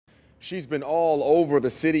She's been all over the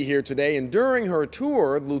city here today, and during her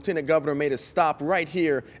tour, the Lieutenant Governor made a stop right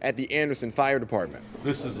here at the Anderson Fire Department.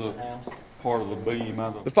 This is a part of the beam.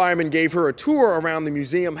 The fireman gave her a tour around the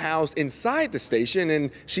museum housed inside the station, and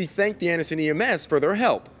she thanked the Anderson EMS for their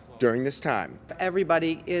help during this time.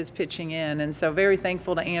 Everybody is pitching in, and so very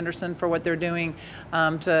thankful to Anderson for what they're doing,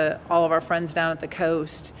 to all of our friends down at the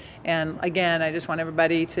coast. And again, I just want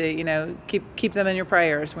everybody to, keep them in your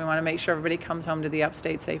prayers. We want to make sure everybody comes home to the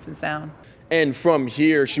Upstate safe and sound. And from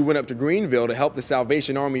here, she went up to Greenville to help the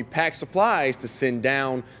Salvation Army pack supplies to send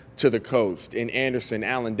down to the coast. In Anderson,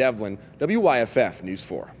 Alan Devlin, WYFF News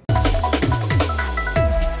 4.